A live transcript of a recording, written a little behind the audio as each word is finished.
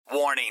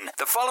Warning: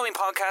 the following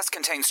podcast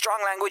contains strong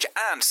language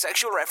and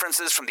sexual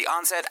references from the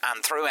onset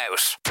and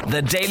throughout.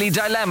 The Daily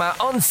Dilemma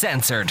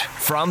Uncensored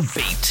from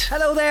Beat.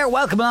 Hello there,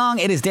 welcome along.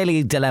 It is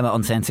Daily Dilemma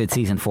Uncensored,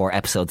 Season 4,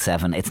 Episode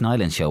 7. It's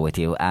Niall and Sho with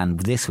you,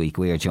 and this week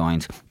we are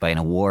joined by an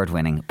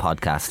award-winning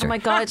podcaster. Oh my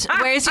God,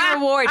 where's your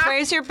award?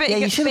 Where's your big, Yeah,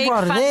 you should have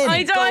brought it in.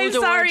 I'm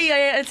sorry,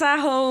 it's at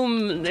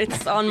home.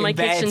 It's on my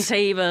kitchen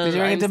table. Did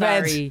you bring it to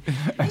sorry.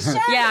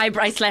 Yeah,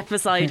 I slept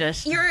beside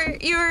it.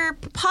 You're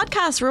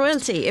podcast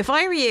royalty. If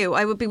I were you,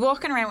 I would be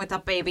walking around with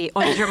that baby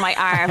under my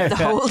arm the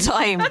whole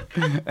time.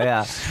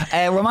 Yeah.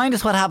 Remind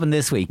us what happened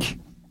this week.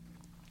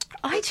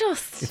 I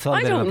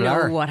don't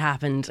know what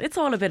happened. It's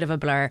all a bit of a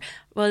blur.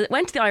 Well, it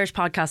went to the Irish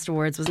Podcast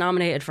Awards, was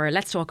nominated for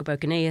Let's Talk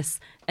About Gneas,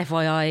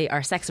 FYI,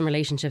 our sex and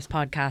relationships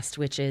podcast,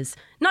 which is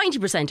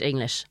 90%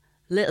 English,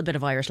 a little bit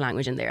of Irish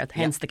language in there,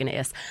 hence the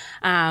Gneas.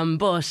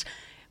 But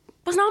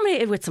was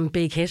nominated with some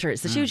big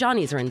hitters. The two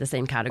Johnnies are in the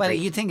same category. Well,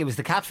 you'd think it was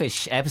the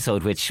catfish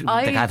episode, which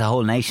they had the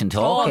whole nation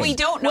talking. We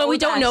don't know Well, we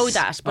that. don't know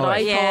that, but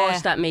I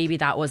thought that maybe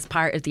that was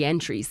part of the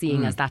entry,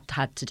 seeing as that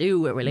had to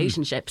do with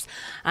relationships.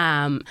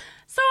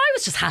 So I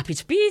was just happy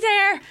to be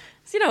there.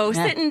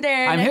 Sitting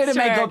there. I'm here to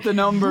make up the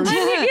numbers.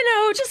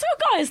 Just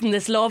isn't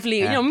this lovely?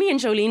 Yeah. Me and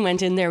Jolene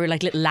went in there with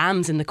like little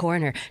lambs in the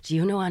corner. Do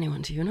you know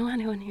anyone? Do you know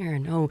anyone here?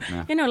 No.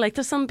 Yeah.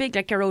 There's some big,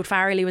 like Gerard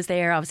Farrelly was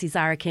there, obviously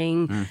Zara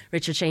King,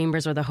 Richard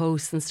Chambers were the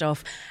hosts and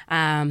stuff.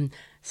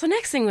 So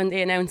next thing when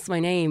they announced my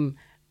name,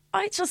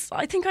 I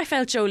think I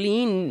felt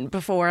Jolene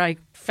before I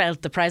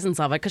felt the presence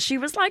of it, because she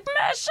was like,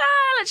 Michelle,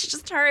 and she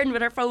just turned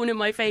with her phone in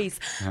my face.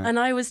 And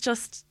I was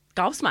just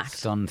gobsmacked.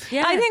 Stunned.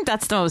 Yeah. I think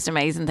that's the most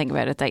amazing thing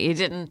about it, that you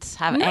didn't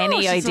have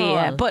any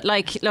idea. But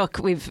look,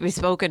 we've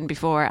spoken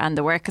before, and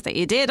the work that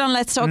you did on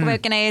Let's Talk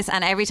About Gneas,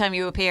 and every time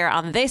you appear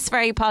on this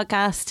very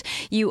podcast,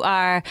 you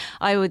are,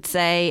 I would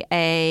say,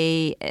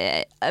 a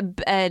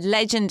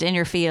legend in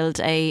your field,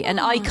 an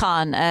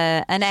icon,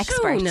 an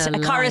expert, a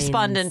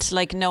correspondent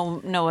like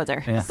no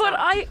other. Yeah. But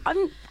I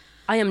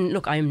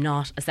am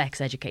not a sex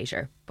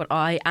educator, but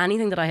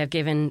anything that I have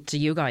given to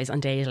you guys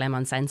on Daily Dilemma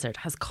Uncensored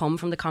has come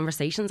from the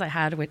conversations I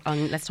had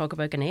on Let's Talk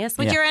About Gneas.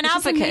 But you're an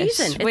advocate,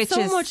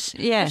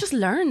 I've just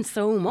learned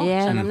so much,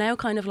 and I'm now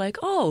kind of like,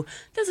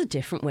 there's a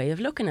different way of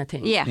looking at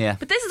things. Yeah.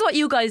 But this is what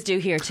you guys do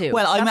here too.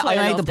 Well, I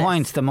made the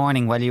point the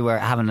morning while you were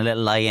having a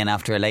little lie-in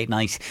after a late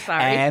night.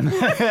 Sorry.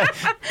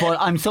 But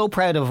I'm so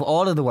proud of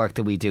all of the work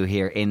that we do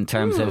here in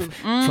terms of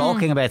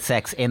talking about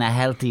sex in a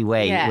healthy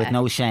way with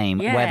no shame,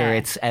 whether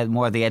it's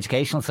more the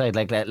educational side,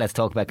 like Let's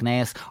Talk About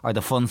Gneas, or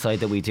the fun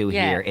side that we do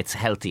here. It's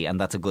healthy, and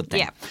that's a good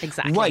thing. Yeah,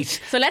 exactly. Right.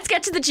 So let's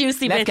get to the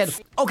juicy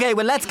bits.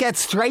 Let's get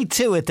straight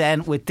to it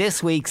then with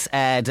this week's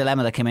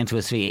dilemma that came into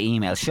us via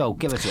email. Sho,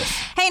 give it to us.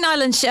 Hey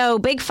Niall and Sho,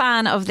 big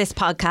fan of this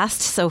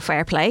podcast, so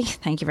fair play.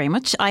 Thank you very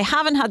much. I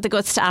haven't had the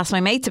guts to ask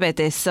my mates about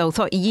this, so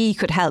thought ye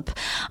could help.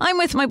 I'm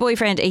with my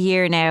boyfriend a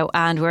year now,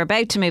 and we're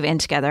about to move in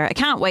together. I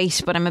can't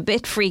wait, but I'm a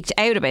bit freaked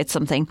out about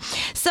something.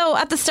 So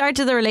at the start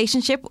of the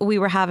relationship, we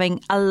were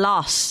having a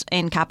lot,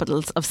 in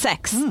capitals, of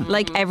sex,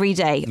 like every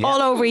day,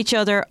 all over each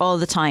other, all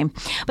the time.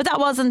 But that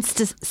wasn't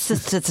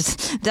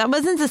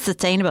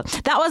sustainable.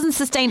 That wasn't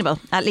sustainable,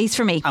 at least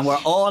for me. And we're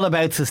all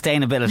about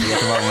sustainability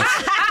at the moment.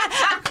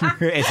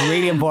 It's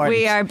really important.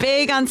 We are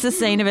big on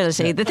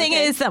sustainability. The thing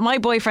is that my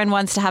boyfriend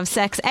wants to have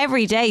sex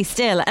every day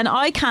still, and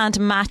I can't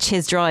match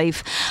his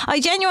drive. I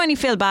genuinely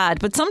feel bad,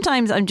 but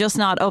sometimes I'm just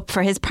not up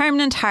for his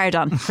permanent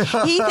hard-on.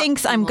 He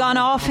thinks I'm gone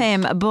off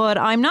him, but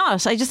I'm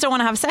not. I just don't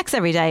want to have sex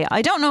every day.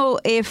 I don't know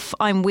if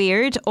I'm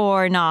weird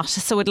or not,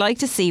 so would like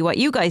to see what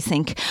you guys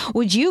think.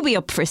 Would you be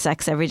up for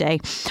sex every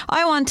day?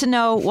 I want to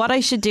know what I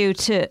should do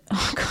to...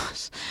 Oh, God.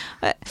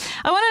 I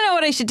want to know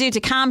what I should do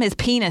to calm his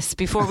penis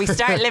before we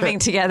start living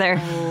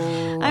together.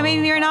 I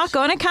mean, you're not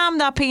going to calm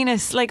that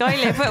penis. Like, I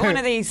live with one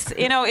of these.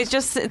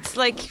 It's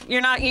like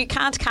you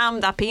can't calm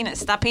that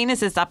penis. That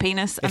penis is that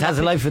penis. It has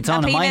a life of its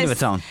own, a mind of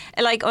its own.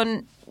 Like,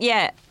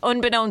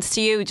 unbeknownst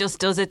to you, just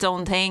does its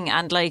own thing.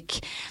 And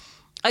like,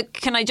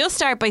 can I just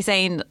start by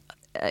saying,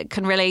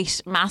 can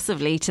relate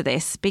massively to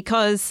this,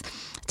 because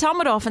Tom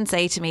would often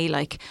say to me,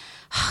 like,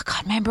 oh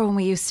God, remember when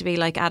we used to be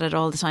like at it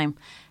all the time?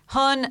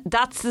 Hun,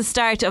 that's the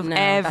start of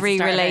every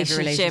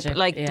relationship.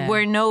 Like,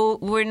 we're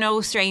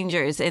no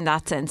strangers in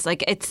that sense.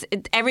 Like,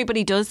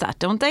 everybody does that,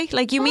 don't they?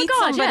 Like, you meet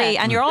somebody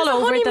and you're all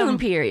over them. Honeymoon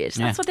period.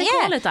 That's what they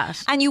call it.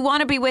 That. And you want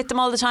to be with them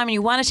all the time, and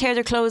you want to tear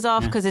their clothes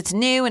off because it's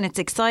new and it's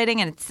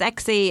exciting and it's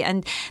sexy.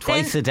 And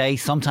twice a day,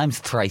 sometimes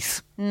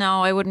thrice.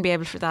 No, I wouldn't be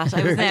able for that.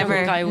 I was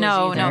never.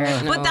 No.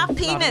 But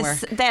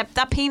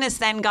that penis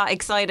then got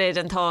excited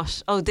and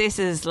thought, oh, this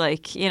is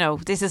like,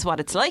 this is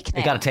what it's like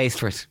now. It got a taste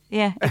for it.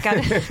 Yeah,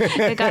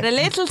 it got a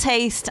little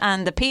taste,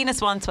 and the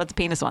penis wants what the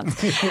penis wants.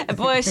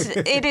 But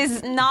it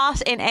is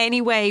not in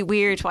any way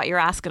weird what you're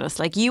asking us.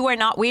 Like, you are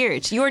not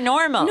weird. You're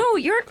normal. No,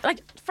 you're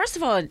like, first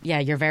of all,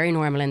 you're very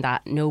normal in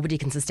that nobody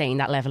can sustain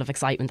that level of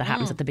excitement that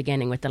happens at the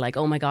beginning with the like,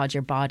 oh my God,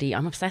 your body,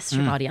 I'm obsessed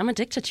with your body, I'm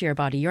addicted to your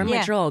body, you're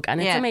my drug,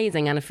 and it's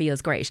amazing and it feels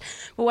great.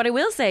 But what I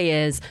will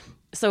say is,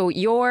 so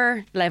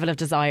your level of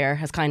desire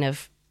has kind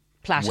of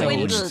plateaued.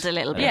 Dwindled a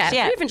little bit.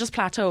 Yeah, even just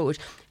plateaued.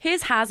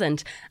 His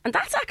hasn't. And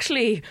that's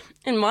actually,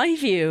 in my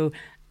view,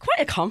 quite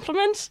a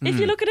compliment if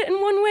you look at it in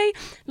one way.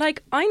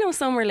 Like, I know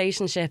some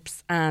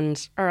relationships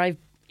or I've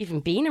even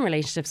been in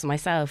relationships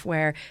myself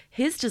where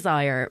his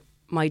desire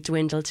might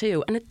dwindle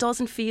too, and it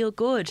doesn't feel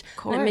good,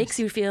 and it makes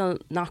you feel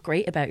not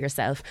great about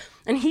yourself.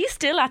 And he's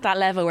still at that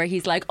level where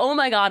he's like, oh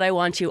my God, I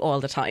want you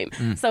all the time.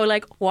 So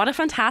like, what a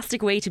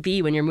fantastic way to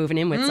be when you're moving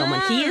in with someone.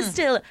 He is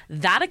still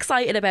that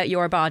excited about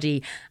your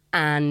body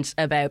and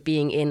about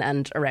being in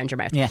and around your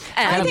mouth. Yeah.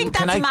 I think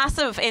that's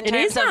massive in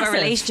terms of a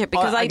relationship,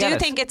 because I do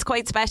think it's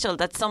quite special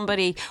that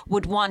somebody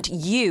would want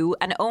you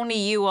and only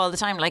you all the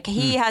time. Like,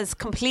 he has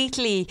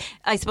completely,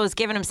 I suppose,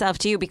 given himself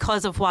to you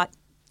because of what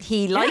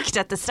he liked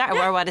at the start,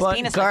 or what his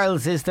penis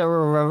girls, is there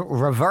a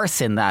reverse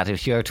in that?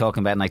 If you're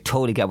talking about, and I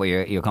totally get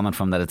where you're coming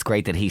from, that it's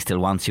great that he still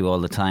wants you all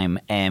the time.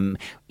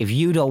 If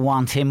you don't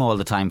want him all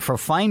the time for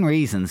fine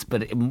reasons,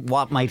 but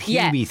what might he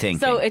be thinking?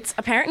 So it's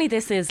apparently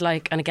this is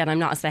like, and again, I'm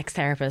not a sex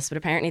therapist, but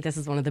apparently this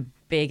is one of the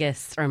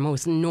biggest or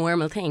most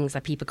normal things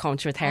that people come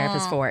to a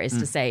therapist for, is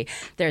to say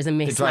there's a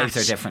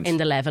mismatch in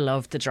the level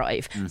of the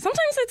drive.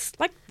 Sometimes it's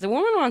like the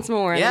woman wants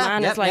more and the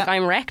man is like,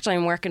 I'm wrecked,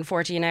 I'm working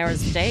 14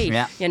 hours a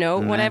day, you know,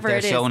 whatever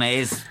it is.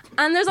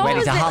 And there's always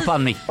ready to hop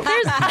on me.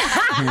 There's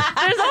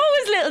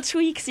always little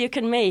tweaks you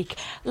can make.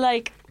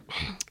 Like,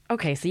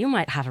 okay, so you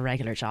might have a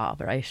regular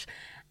job, right?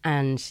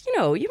 And, you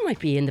know, you might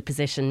be in the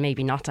position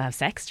maybe not to have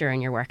sex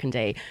during your working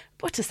day,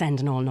 but to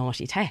send an all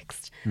naughty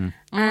text.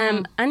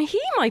 And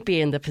he might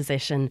be in the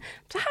position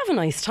to have a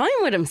nice time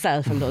with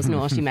himself in those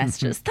naughty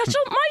messages. That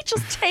might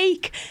just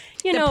take,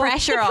 you know, the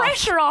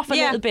pressure off a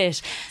little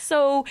bit.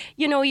 So,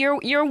 you know,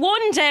 you're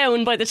one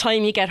down by the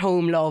time you get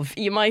home, love.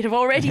 You might have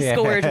already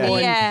scored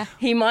one. Yeah.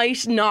 He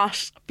might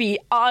not be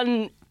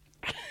on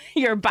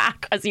your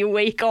back as you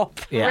wake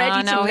up,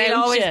 ready to he'll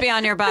always be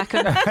on your back.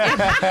 if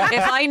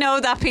I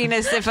know that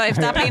penis, if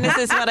that penis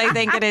is what I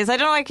think it is, I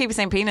don't know why I keep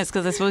saying penis,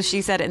 because I suppose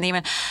she said it in the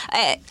email.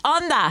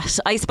 On that,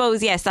 I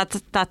suppose, yes,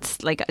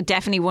 that's like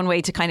definitely one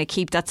way to kind of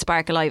keep that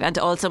spark alive, and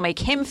to also make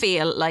him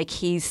feel like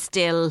he's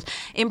still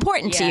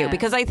important to you,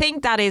 because I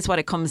think that is what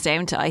it comes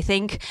down to. I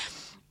think,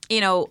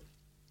 you know,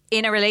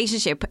 in a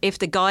relationship, if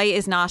the guy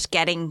is not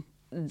getting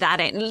that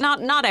in,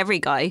 not every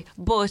guy,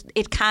 but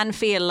it can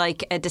feel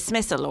like a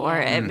dismissal,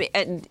 or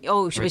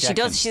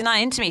she's not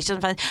into me, she doesn't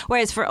find.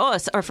 Whereas for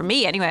us, or for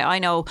me anyway, I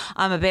know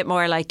I'm a bit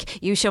more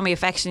like, you show me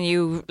affection,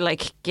 you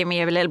like give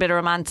me a little bit of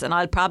romance, and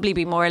I'll probably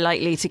be more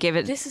likely to give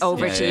it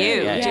over to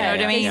you. Do you know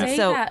what I mean? They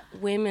say that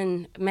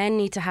men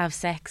need to have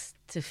sex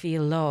to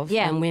feel love,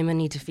 and women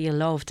need to feel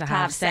love to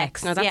have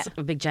sex. Now that's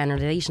a big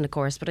generalisation, of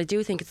course, but I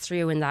do think it's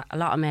true in that a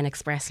lot of men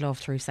express love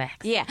through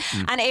sex.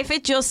 And if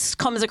it just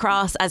comes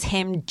across as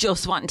him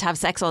just wanting to have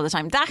sex all the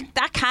time,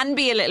 that can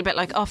be a little bit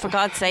like, oh, for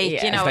God's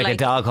sake, you know, it's like a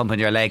dog humping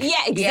your leg.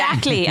 Yeah,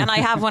 exactly. And I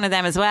have one of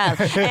them as well.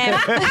 But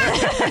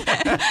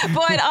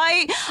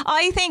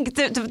I think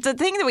the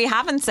thing that we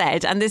haven't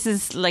said, and this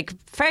is like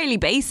fairly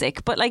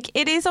basic, but like,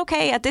 it is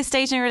okay at this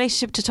stage in your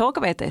relationship to talk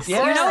about this. You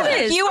know,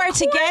 like, you are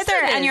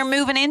together and you're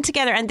moving in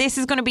together, and this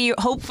is going to be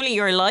hopefully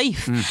your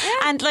life.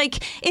 And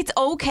like, it's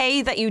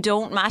okay that you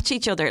don't match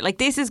each other. Like,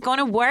 this is going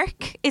to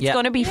work. It's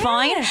going to be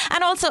fine.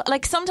 And also,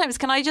 like, sometimes,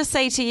 can I just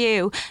say to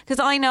you, because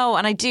I know,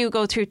 and I do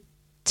go through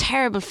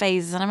terrible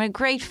phases, and I'm in a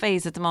great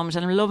phase at the moment,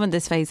 and I'm loving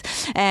this phase.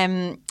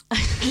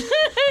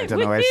 I don't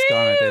know where she's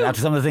going with this.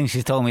 After some of the things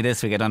she's told me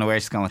this week, I don't know where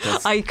she's going with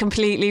this. I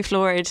completely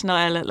floored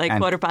Niall at like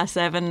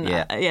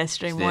 7:15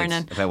 yesterday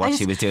morning about what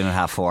she was doing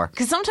at 4:30.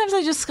 Because sometimes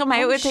I just come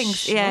out with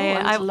things.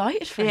 I'm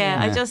delighted for you.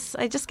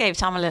 I just gave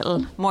Tom a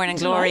little morning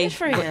glory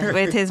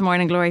with his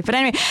morning glory. But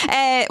anyway,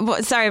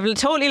 sorry, I've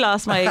totally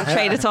lost my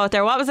train of thought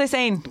there. What was I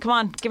saying? Come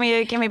on, give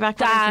me back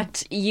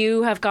that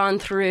you have gone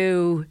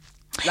through,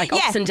 like,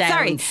 ups and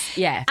downs.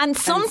 And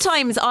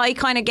sometimes I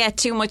kind of get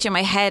too much in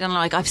my head, and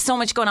like, I've so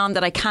much going on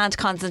that I can't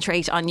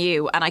concentrate on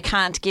you, and I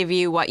can't give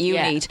you what you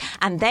need.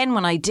 And then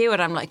when I do it,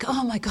 I'm like,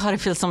 oh my God, I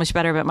feel so much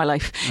better about my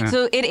life.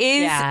 So it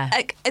is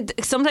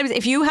sometimes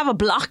if you have a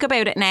block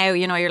about it now,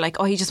 you know, you're like,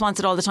 oh, he just wants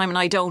it all the time and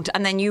I don't,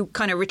 and then you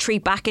kind of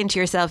retreat back into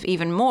yourself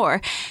even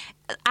more.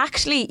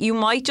 Actually, you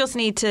might just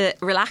need to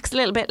relax a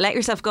little bit, let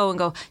yourself go and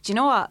go, do you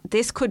know what,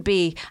 this could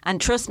be, and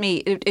trust me,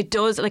 it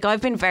does. Like, I've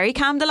been very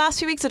calm the last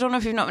few weeks. I don't know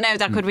if you've known, now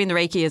that could be in the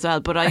Reiki as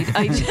well, but I've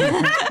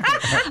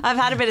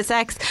had a bit of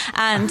sex,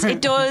 and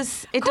it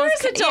does. It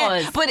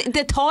does. But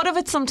the thought of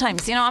it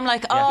sometimes, you know, I'm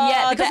like,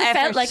 because it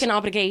felt like an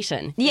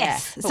obligation.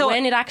 Yes. But so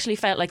when it actually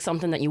felt like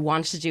something that you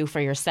wanted to do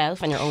for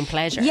yourself and your own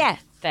pleasure.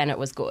 Then it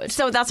was good.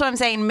 So that's what I'm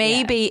saying.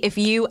 Maybe if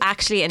you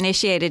actually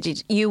initiated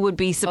it, you would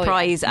be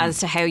surprised as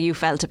to how you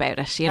felt about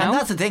it. You know, and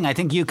that's the thing. I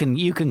think you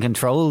can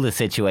control the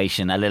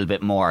situation a little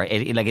bit more.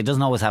 It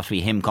doesn't always have to be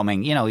him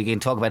coming. You know, you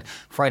can talk about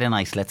Friday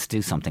nights. Let's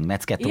do something.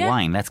 Let's get the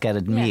wine. Let's get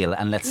a meal,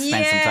 and let's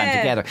spend some time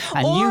together.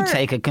 And you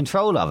take a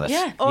control of it.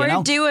 Or you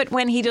know? do it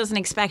when he doesn't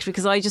expect,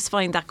 because I just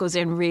find that goes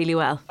in really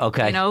well.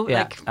 Okay, you know,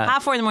 like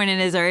 4:30 in the morning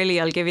is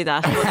early. I'll give you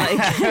that.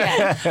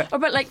 But Or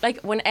like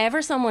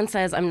whenever someone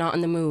says I'm not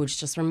in the mood,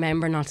 just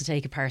remember not to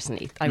take it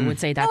personally. I would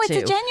say that too. No,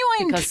 it's a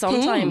genuine because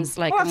sometimes,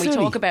 thing. like when we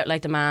talk about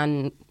like the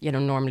man, you know,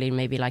 normally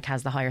maybe like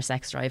has the higher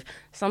sex drive.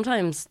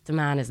 Sometimes the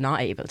man is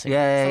not able to.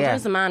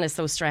 Sometimes the man is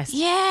so stressed.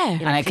 Yeah, you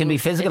know, and it can be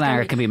physical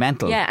and it can be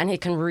mental. Yeah, and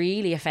it can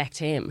really affect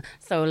him.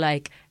 So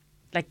like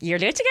you're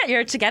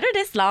together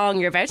this long,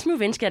 you're about to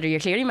move in together, you're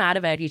clearly mad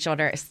about each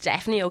other. It's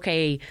definitely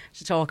okay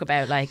to talk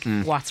about like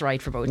what's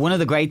right for both. One of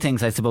the great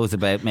things I suppose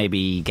about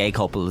maybe gay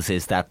couples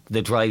is that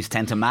the drives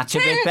tend to match a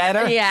bit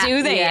better. Yeah.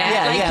 Do they?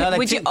 Yeah. Like,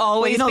 would you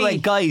always well, you know, be?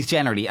 like guys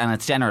generally, and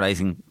it's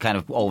generalising, kind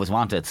of always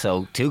want it.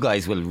 So two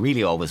guys will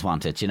really always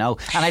want it, you know.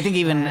 And I think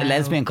even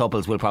lesbian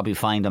couples will probably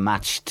find a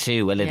match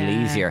too a little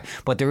easier.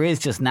 But there is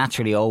just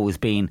naturally always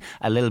been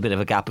a little bit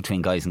of a gap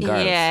between guys and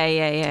girls.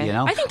 Yeah. You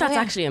know? I think that's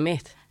actually a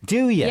myth.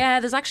 Do you?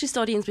 Yeah, there's actually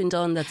studies been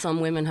done that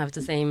some women have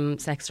the same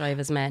sex drive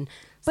as men.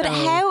 But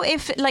how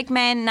if like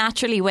men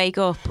naturally wake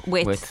up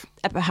with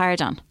a hard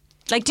on?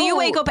 Like, do you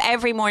wake up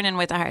every morning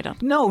with a hard on?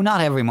 No,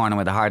 not every morning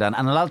with a hard on.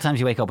 And a lot of times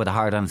you wake up with a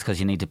hard on because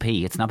you need to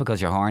pee. It's not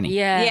because you're horny.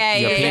 Yeah.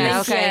 Your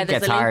penis There's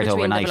gets a link hard between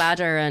overnight. the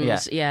bladder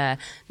and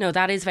no,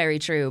 that is very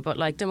true. But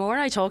like the more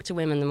I talk to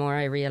women, the more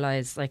I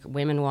realise like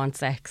women want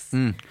sex.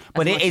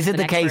 But is it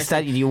the case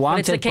that you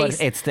want it, but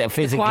it's the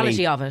physically the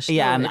quality of it?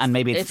 Yeah, no, and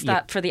maybe it's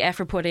that for the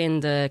effort put in,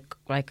 the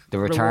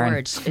return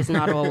reward is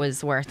not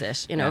always worth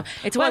it. You know,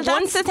 it's well,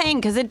 that's the thing,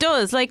 because it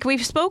does. Like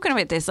we've spoken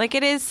about this. Like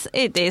it is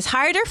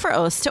harder for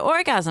us to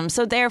orgasm.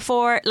 So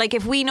therefore, like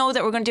if we know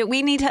that we're going to do it,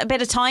 we need a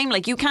bit of time.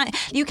 Like you can't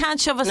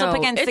shove us up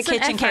against the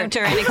kitchen counter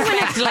and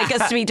expect like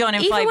us to be done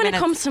in 5 minutes. Even when it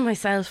comes to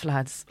myself,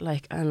 lads,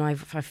 like, and I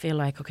feel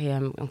like okay,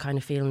 I'm kind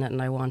of feeling it,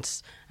 and I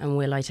want, and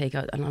will I take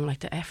out? And I'm like,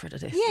 the effort of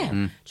this,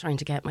 trying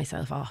to get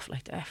myself off,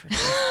 like the effort.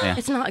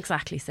 It's not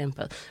exactly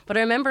simple. But I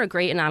remember a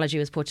great analogy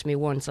was put to me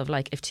once of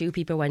like if two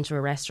people went to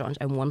a restaurant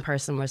and one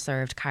person was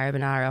served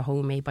carbonara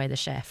homemade by the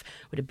chef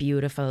with a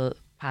beautiful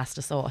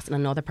pasta sauce, and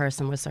another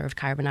person was served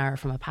carbonara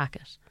from a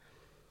packet.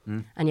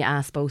 And you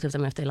ask both of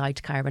them if they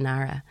liked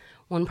carbonara,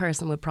 one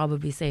person would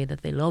probably say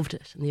that they loved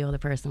it, and the other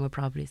person would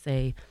probably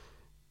say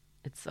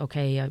it's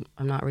okay,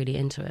 I'm not really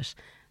into it.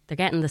 They're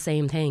getting the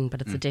same thing, but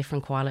it's a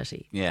different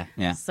quality. Yeah.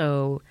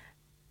 So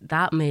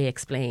that may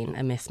explain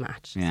a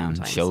mismatch. Yeah,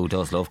 sometimes. Sho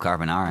does love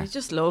carbonara. I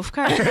just love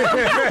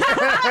carbonara.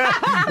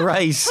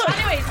 Right. So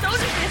anyway, so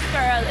does this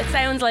girl. It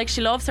sounds like she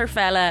loves her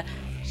fella.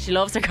 She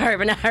loves her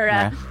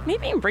carbonara.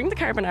 Maybe even bring the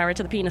carbonara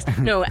to the penis.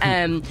 No,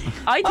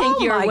 I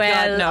think you're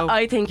well. God, no.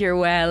 I think you're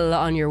well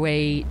on your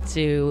way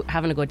to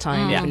having a good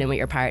time living in with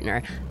your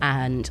partner,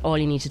 and all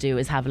you need to do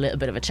is have a little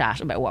bit of a chat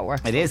about what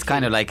works. It is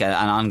kind of like an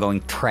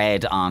ongoing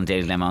thread on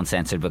Daily Dilemma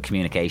Uncensored, but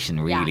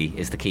communication really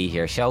is the key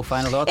here. Sho,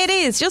 final thoughts? It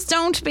is. Just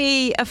don't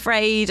be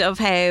afraid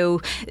of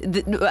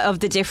of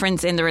the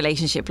difference in the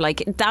relationship.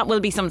 Like that will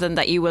be something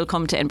that you will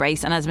come to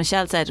embrace. And as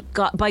Michelle said,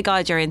 by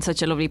God, you're in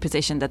such a lovely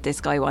position that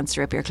this guy wants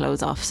to rip your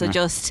clothes off. So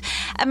just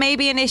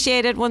maybe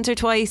initiate it once or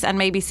twice and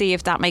maybe see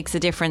if that makes a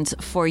difference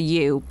for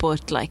you.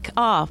 But like,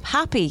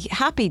 happy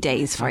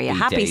days for you.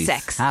 Happy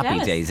sex.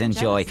 Happy days.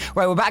 Enjoy.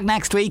 Right, we're back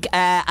next week.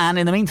 And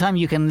in the meantime,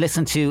 you can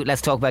listen to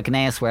Let's Talk About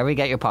Gneas wherever you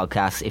get your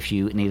podcasts if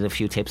you need a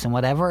few tips in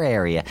whatever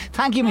area.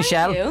 Thank you,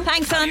 Michelle.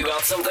 Thanks, son. Have you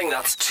got something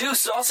that's too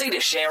saucy to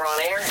share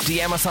on air?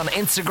 DM us on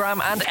Instagram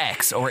and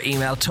X or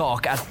email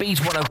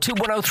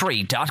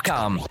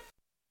talk@beat102103.com.